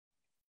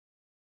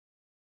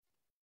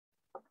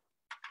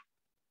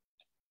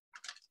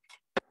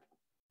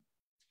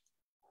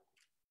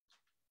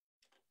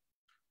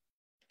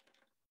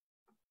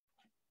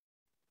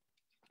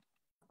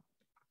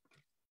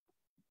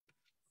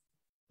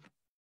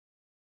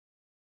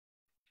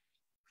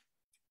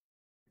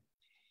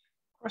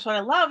course, what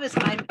I love is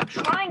I'm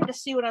trying to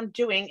see what I'm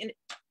doing, and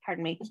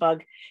pardon me,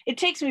 bug. It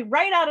takes me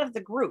right out of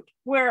the group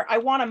where I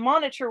want to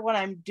monitor what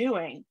I'm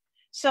doing.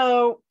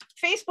 So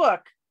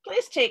Facebook,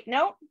 please take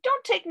note.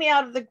 Don't take me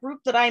out of the group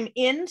that I'm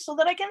in so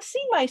that I can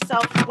see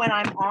myself when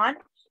I'm on,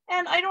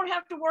 and I don't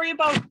have to worry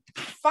about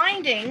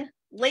finding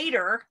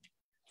later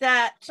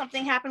that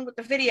something happened with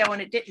the video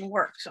and it didn't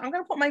work. So I'm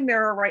going to put my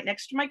mirror right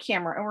next to my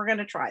camera and we're going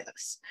to try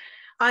this.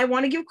 I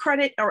want to give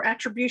credit or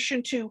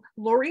attribution to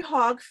Lori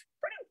Hogg,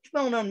 pretty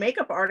well-known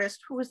makeup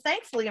artist who is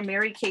thankfully a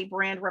Mary Kay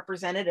brand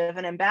representative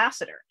and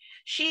ambassador.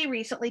 She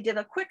recently did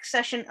a quick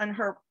session on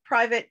her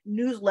private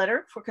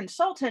newsletter for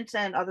consultants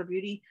and other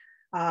beauty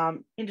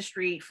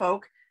industry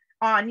folk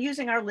on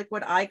using our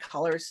liquid eye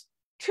colors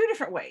 2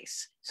 different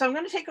ways. So I'm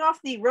going to take off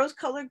the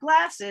rose-colored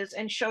glasses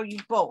and show you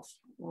both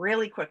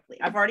really quickly.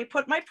 I've already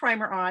put my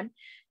primer on,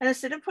 and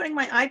instead of putting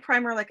my eye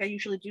primer like I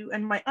usually do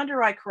and my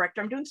under eye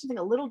corrector, I'm doing something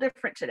a little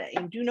different today.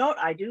 And do note,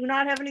 I do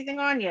not have anything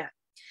on yet.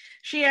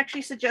 She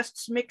actually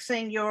suggests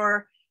mixing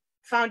your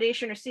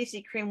foundation or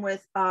CC cream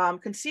with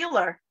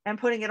concealer and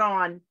putting it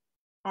on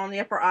the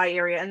upper eye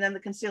area and then the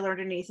concealer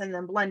underneath and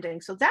then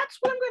blending. So that's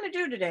what I'm going to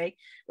do today,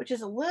 which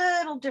is a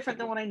little different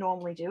than what I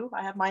normally do.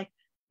 I have my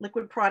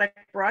liquid product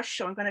brush,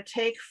 so I'm going to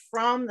take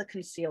from the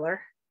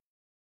concealer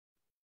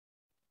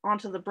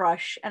onto the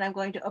brush and I'm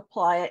going to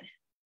apply it.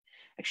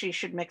 Actually, you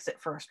should mix it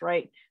first,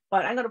 right?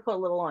 But I'm going to put a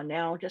little on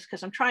now just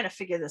because I'm trying to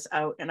figure this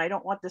out and I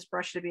don't want this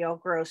brush to be all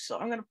gross. So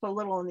I'm going to put a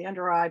little in the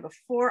under eye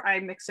before I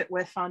mix it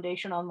with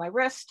foundation on my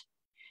wrist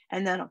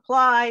and then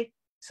apply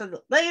so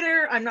that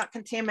later I'm not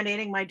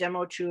contaminating my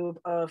demo tube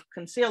of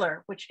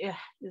concealer, which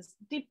is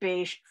deep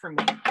beige for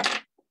me.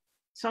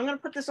 So I'm going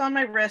to put this on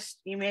my wrist.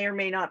 You may or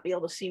may not be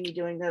able to see me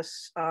doing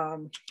this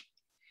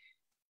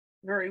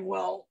very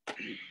well.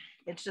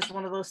 It's just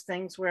one of those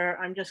things where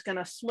I'm just going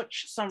to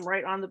smooch some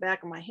right on the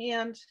back of my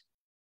hand,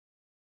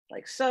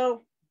 like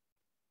so.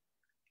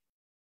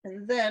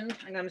 And then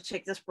I'm going to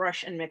take this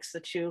brush and mix the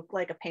 2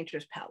 like a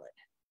painter's palette.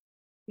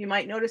 You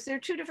might notice there are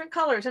 2 different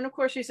colors. And of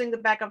course, using the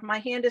back of my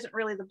hand isn't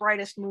really the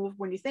brightest move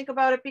when you think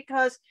about it,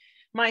 because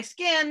my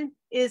skin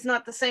is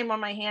not the same on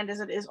my hand as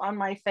it is on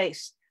my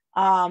face.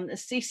 The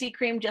CC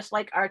cream, just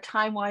like our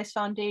Time Wise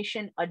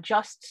foundation,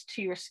 adjusts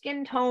to your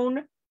skin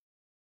tone.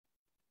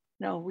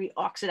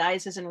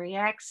 Reoxidizes and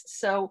reacts.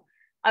 So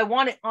I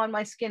want it on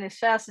my skin as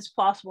fast as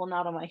possible,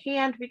 not on my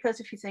hand, because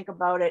if you think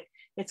about it,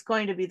 it's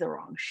going to be the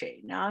wrong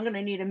shade. Now I'm going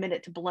to need a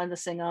minute to blend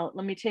this thing out.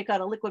 Let me take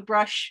out a liquid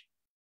brush.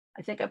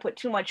 I think I put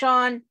too much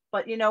on,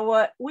 but you know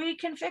what? We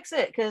can fix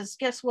it, because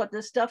guess what?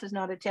 This stuff is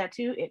not a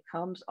tattoo. It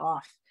comes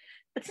off.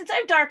 But since I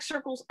have dark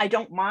circles, I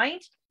don't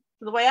mind.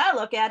 The way I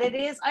look at it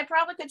is I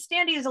probably could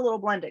stand to use a little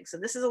blending. So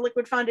this is a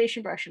liquid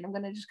foundation brush, and I'm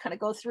going to just kind of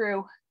go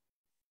through.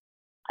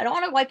 I don't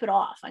want to wipe it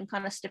off. I'm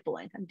kind of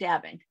stippling, I'm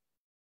dabbing.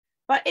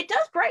 But it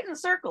does brighten the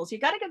circles. You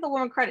got to give the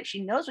woman credit.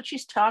 She knows what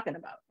she's talking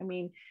about. I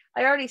mean,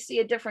 I already see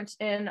a difference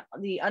in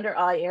the under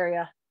eye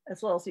area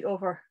as well as the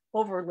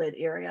overlid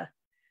area.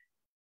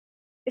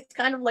 It's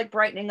kind of like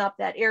brightening up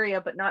that area,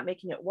 but not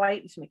making it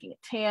white. It's making it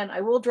tan.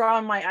 I will draw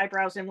on my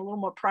eyebrows in a little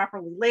more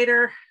properly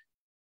later.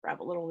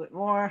 Grab a little bit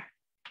more.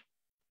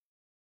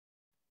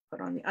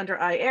 Put on the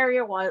under eye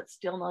area while it's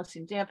still nice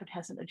and damp. It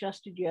hasn't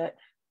adjusted yet.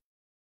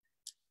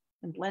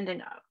 And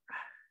blending out.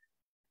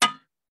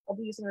 I'll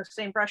be using the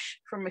same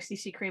brush for my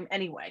CC cream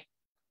anyway.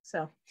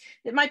 So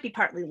it might be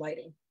partly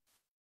lighting.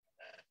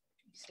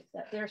 Stick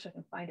that there so I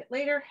can find it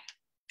later.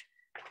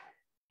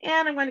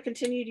 And I'm going to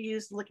continue to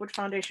use the liquid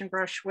foundation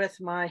brush with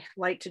my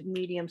light to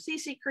medium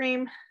CC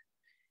cream.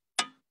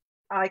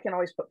 I can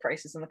always put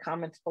prices in the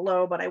comments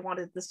below, but I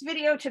wanted this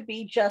video to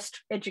be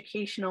just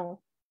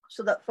educational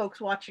so that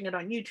folks watching it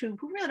on YouTube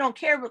who really don't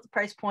care about the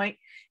price point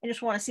and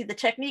just want to see the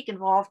technique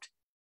involved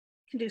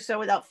can do so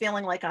without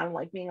feeling like I'm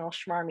like being all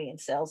schmarmy and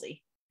salesy.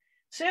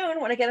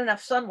 Soon, when I get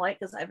enough sunlight,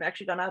 because I've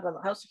actually gone out of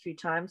the house a few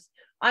times,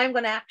 I'm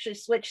going to actually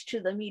switch to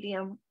the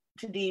medium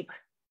to deep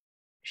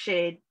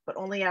shade, but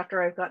only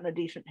after I've gotten a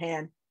decent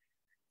tan.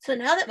 So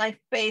now that my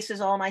face is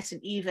all nice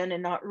and even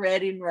and not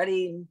red and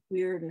ruddy and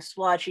weird and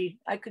splotchy,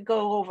 I could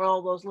go over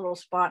all those little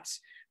spots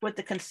with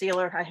the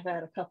concealer. I have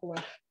had a couple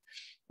of,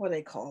 what do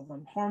they call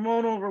them?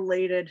 Hormonal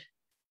related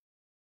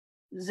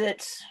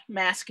zits,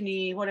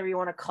 maskne, whatever you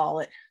want to call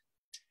it.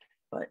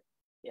 But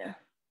yeah,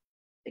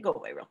 they go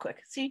away real quick.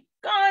 See,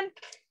 gone.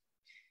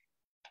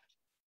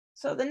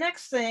 So the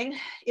next thing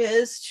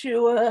is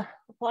to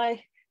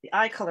apply the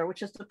eye color,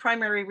 which is the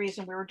primary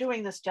reason we were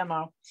doing this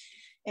demo.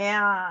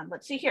 And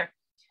let's see here.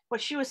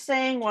 What she was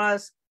saying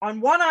was,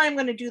 on one eye, I'm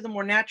going to do the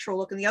more natural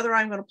look, and the other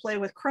eye, I'm going to play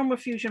with Chroma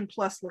Fusion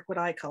plus liquid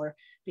eye color,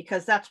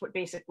 because that's what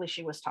basically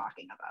she was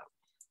talking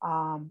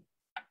about.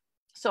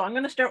 So I'm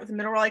going to start with the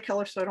mineral eye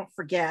color so I don't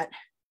forget.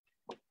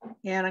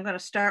 And I'm going to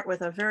start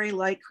with a very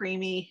light,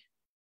 creamy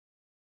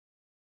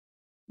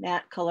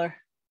matte color.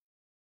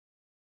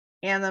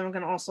 And then I'm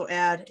going to also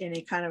add in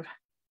a kind of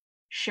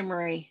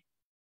shimmery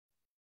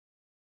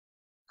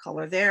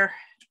color there.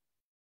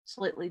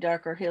 Slightly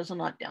darker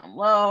hazelnut down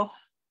low.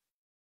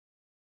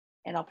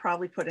 And I'll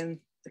probably put in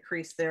the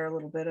crease there a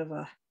little bit of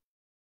a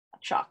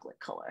chocolate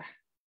color.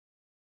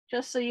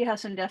 just so you have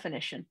some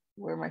definition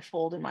where my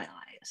fold in my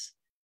eye is.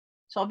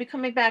 So I'll be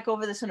coming back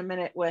over this in a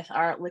minute with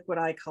our liquid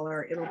eye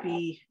color. It'll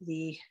be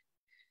the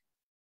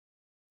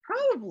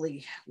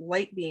probably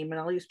light beam, and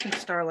I'll use Pink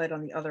Starlight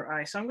on the other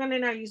eye. So I'm going to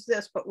now use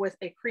this, but with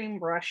a cream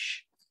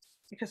brush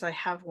because I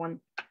have one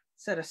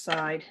set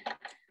aside.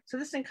 So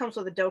this thing comes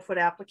with a doe foot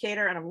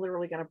applicator, and I'm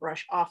literally going to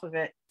brush off of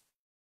it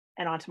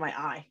and onto my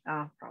eye.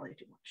 Probably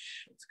too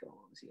much. Let's go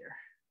on here.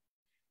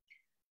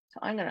 So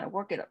I'm going to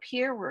work it up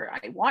here where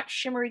I want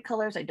shimmery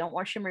colors. I don't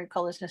want shimmery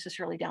colors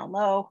necessarily down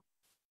low.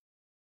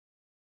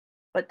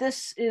 But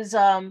this is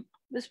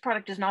this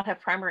product does not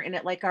have primer in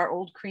it like our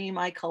old cream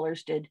eye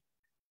colors did.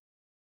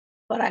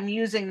 But I'm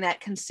using that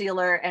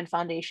concealer and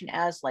foundation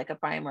as like a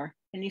primer.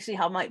 And you see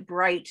how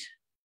bright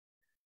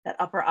that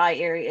upper eye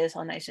area is,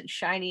 how nice and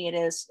shiny it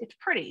is. It's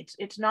pretty.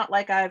 It's not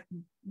like I've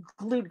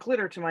glued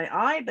glitter to my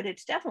eye, but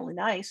it's definitely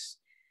nice.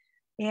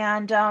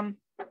 And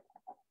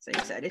as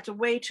I said, it's a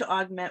way to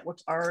augment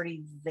what's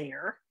already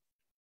there.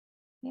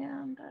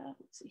 And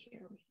let's see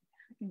here.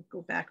 I can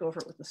go back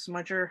over it with the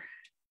smudger.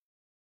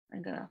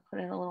 I'm gonna put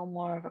in a little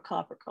more of a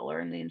copper color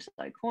in the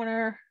inside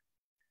corner.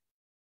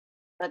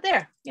 But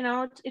there, you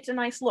know, it's a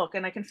nice look,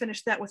 and I can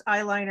finish that with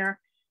eyeliner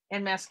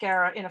and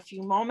mascara in a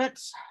few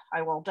moments.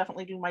 I will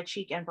definitely do my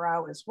cheek and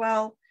brow as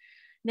well.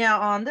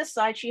 Now on this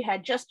side, she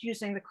had just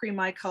using the cream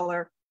eye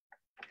color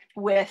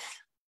with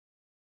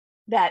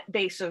that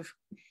base of,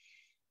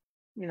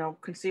 you know,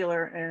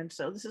 concealer. And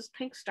so this is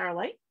Pink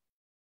Starlight,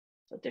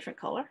 so a different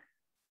color.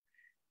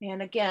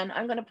 And again,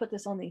 I'm gonna put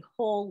this on the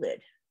whole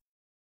lid,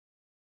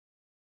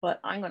 but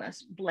I'm gonna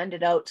blend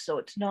it out so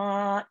it's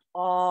not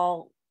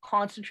all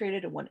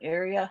concentrated in one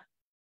area.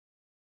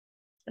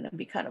 It's going to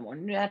be kind of more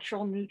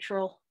natural,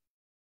 neutral,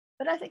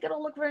 but I think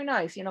it'll look very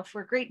nice, you know,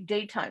 for a great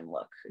daytime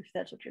look, if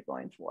that's what you're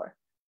going for.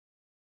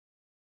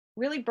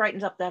 Really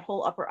brightens up that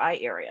whole upper eye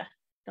area,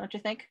 don't you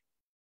think?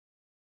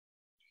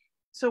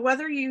 So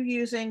whether you're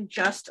using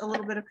just a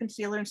little bit of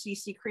concealer and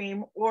CC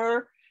cream,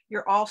 or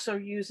you're also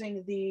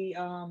using the,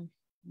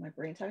 my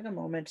brain's having a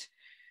moment,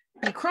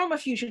 the Chroma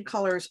Fusion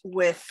colors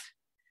with,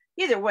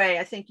 either way,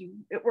 I think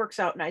it works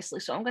out nicely.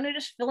 So I'm going to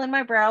just fill in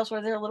my brows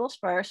where they're a little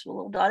sparse with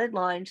little dotted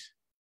lines.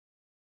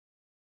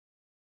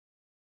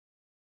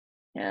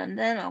 And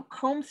then I'll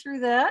comb through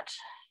that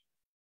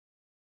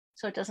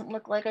so it doesn't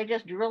look like I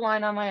just drew a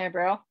line on my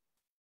eyebrow.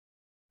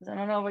 Because I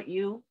don't know about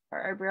you,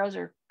 our eyebrows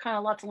are kind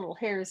of lots of little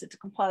hairs. It's a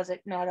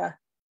composite, not a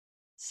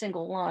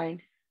single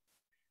line.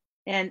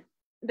 And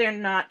they're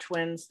not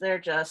twins, they're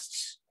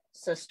just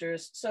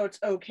sisters. So it's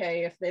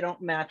okay if they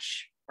don't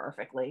match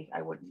perfectly.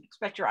 I wouldn't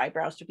expect your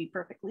eyebrows to be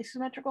perfectly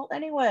symmetrical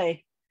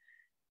anyway.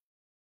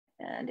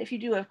 And if you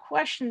do have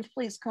questions,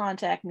 please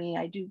contact me.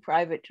 I do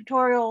private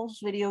tutorials,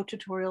 video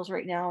tutorials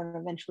right now, and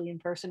eventually in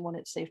person when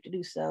it's safe to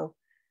do so.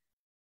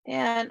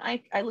 And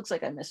I looks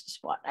like I missed a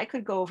spot. I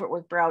could go over it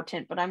with brow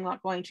tint, but I'm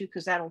not going to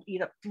because that'll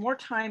eat up more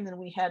time than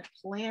we had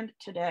planned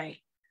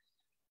today.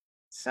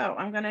 So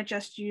I'm going to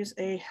just use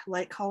a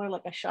light color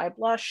like a shy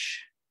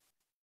blush.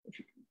 If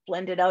you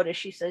blend it out, as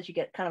she says, you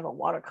get kind of a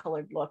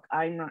watercolored look.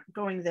 I'm not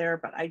going there,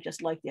 but I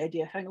just like the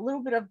idea of having a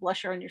little bit of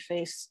blusher on your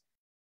face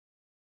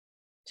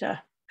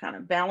to kind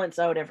of balance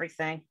out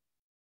everything.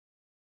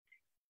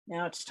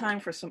 Now it's time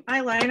for some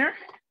eyeliner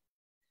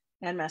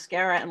and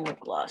mascara and lip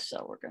gloss.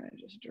 So we're going to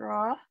just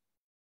draw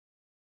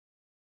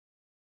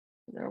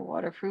their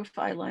waterproof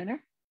eyeliner.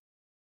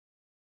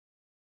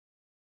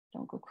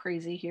 Don't go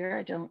crazy here.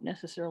 I don't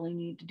necessarily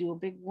need to do a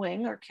big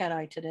wing or cat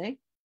eye today.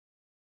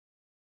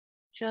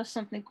 Just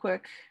something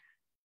quick.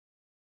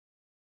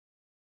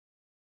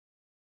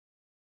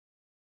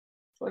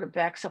 Sort of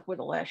backs up where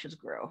the lashes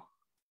grow.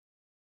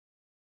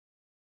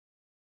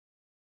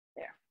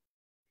 There.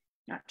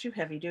 Not too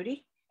heavy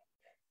duty.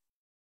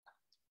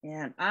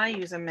 And I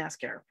use a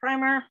mascara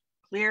primer,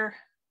 clear,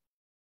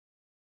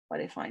 but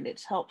I find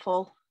it's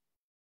helpful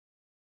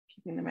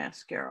keeping the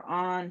mascara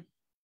on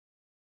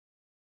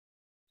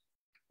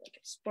like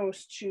it's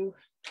supposed to.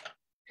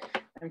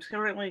 I'm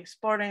currently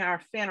exporting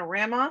our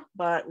Fanorama,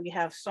 but we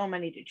have so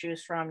many to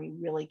choose from, you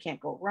really can't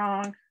go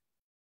wrong.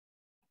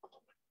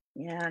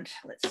 And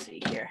let's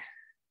see here.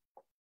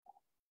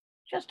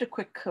 Just a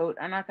quick coat.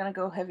 I'm not going to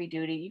go heavy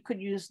duty. You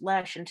could use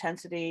Lash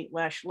Intensity,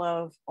 Lash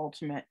Love,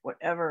 Ultimate,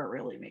 whatever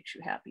really makes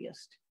you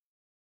happiest.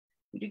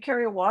 We do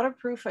carry a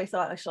waterproof. I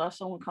thought I saw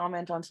someone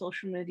comment on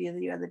social media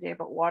the other day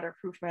about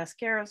waterproof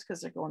mascaras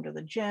because they're going to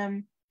the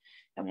gym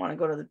and want to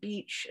go to the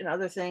beach and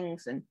other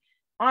things. And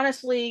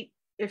honestly,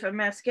 if a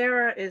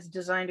mascara is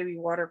designed to be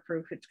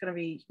waterproof, it's going to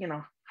be, you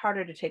know,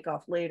 harder to take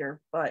off later.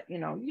 But, you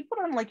know, you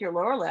put on like your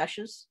lower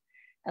lashes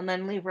and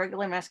then leave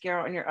regular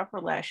mascara on your upper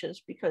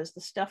lashes, because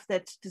the stuff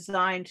that's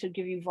designed to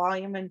give you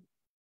volume and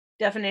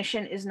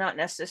definition is not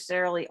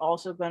necessarily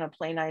also going to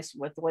play nice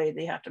with the way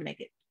they have to make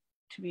it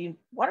to be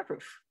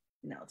waterproof.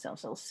 You know, it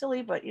sounds so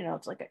silly, but you know,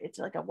 it's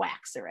like a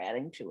wax they're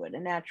adding to it, a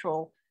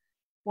natural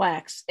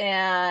wax.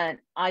 And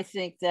I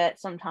think that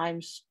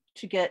sometimes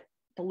to get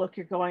the look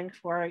you're going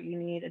for, you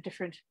need a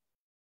different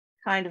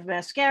kind of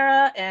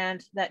mascara,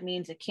 and that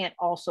means it can't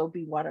also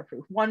be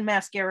waterproof. One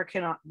mascara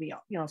cannot be,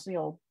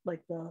 so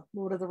like the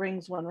Lord of the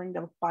Rings, one ring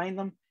to bind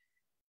them.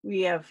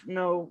 We have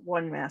no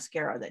one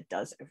mascara that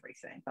does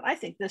everything, but I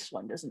think this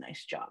one does a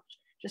nice job.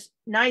 Just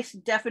nice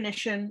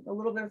definition, a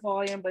little bit of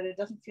volume, but it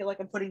doesn't feel like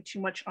I'm putting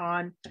too much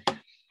on.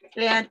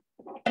 And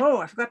oh,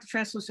 I forgot the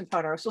translucent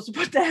powder. I was supposed to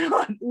put that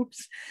on.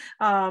 Oops.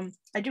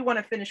 I do want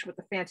to finish with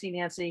the Fancy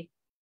Nancy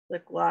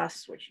lip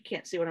gloss, which you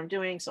can't see what I'm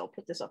doing, so I'll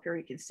put this up here,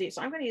 you can see it.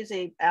 So I'm going to use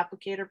a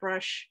applicator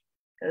brush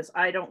because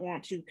I don't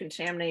want to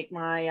contaminate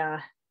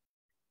my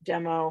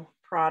demo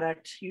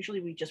product.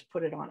 Usually we just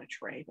put it on a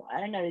tray, but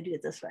I know to do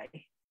it this way.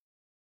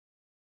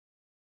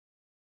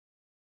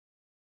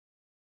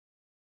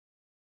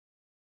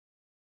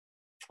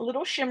 A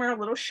little shimmer, a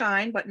little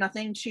shine, but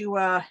nothing too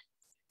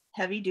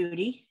heavy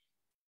duty.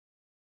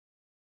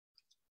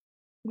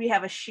 We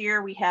have a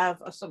sheer, we have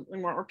something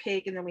more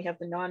opaque, and then we have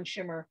the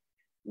non-shimmer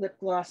lip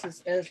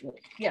glosses as well.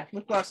 Yeah,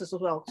 lip glosses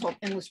as well. It's called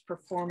Endless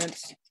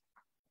Performance,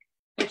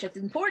 which is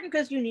important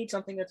because you need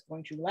something that's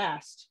going to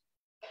last.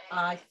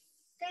 I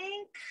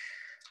think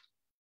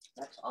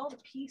that's all the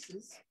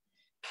pieces.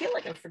 I feel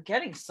like I'm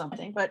forgetting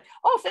something, but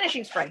oh,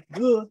 finishing spray.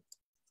 Ugh.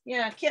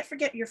 Yeah, can't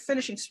forget your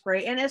finishing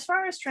spray. And as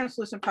far as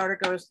translucent powder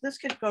goes, this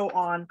could go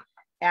on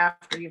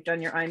after you've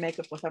done your eye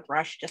makeup with a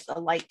brush, just a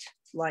light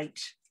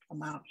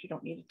amount. You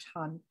don't need a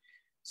ton.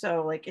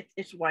 So like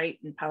it's white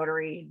and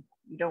powdery.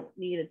 You don't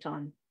need a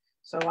ton.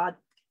 So I'd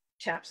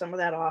tap some of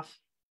that off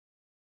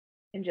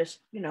and just,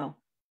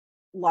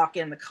 lock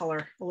in the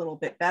color a little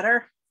bit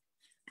better.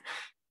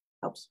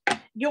 Helps.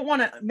 You don't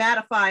want to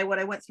mattify what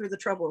I went through the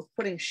trouble of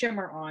putting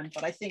shimmer on,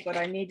 but I think what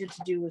I needed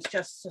to do was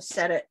just to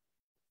set it.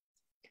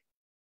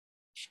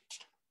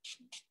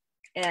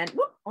 And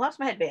whoop, I lost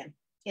my headband.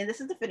 And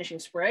this is the finishing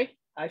spray.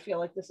 I feel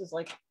like this is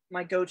like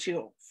my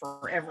go-to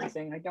for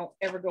everything. I don't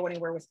ever go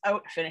anywhere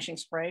without finishing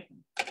spray.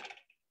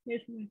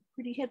 Here's my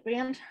pretty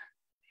headband.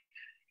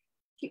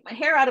 Keep my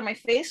hair out of my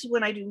face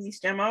when I do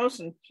these demos,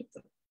 and keep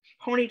the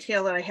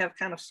ponytail that I have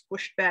kind of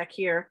squished back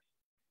here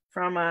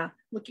from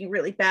looking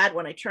really bad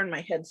when I turn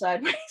my head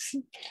sideways.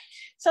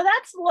 So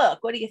that's the look.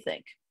 What do you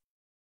think?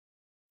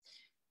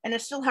 And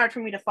it's still hard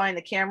for me to find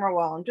the camera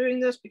while I'm doing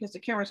this because the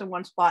camera's in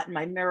one spot and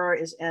my mirror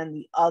is in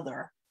the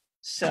other.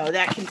 So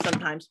that can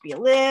sometimes be a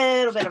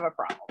little bit of a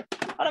problem.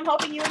 But I'm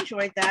hoping you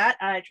enjoyed that.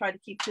 I tried to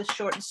keep this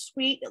short and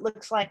sweet. It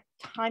looks like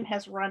time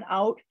has run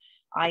out.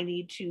 I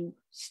need to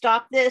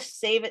stop this,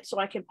 save it so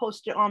I can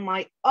post it on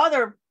my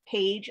other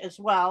page as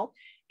well.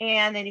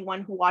 And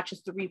anyone who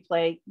watches the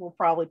replay will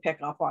probably pick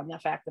up on the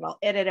fact that I'll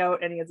edit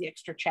out any of the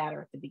extra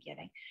chatter at the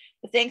beginning.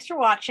 But thanks for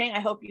watching. I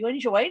hope you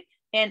enjoyed.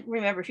 And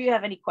remember, if you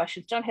have any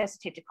questions, don't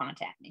hesitate to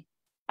contact me.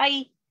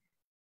 Bye.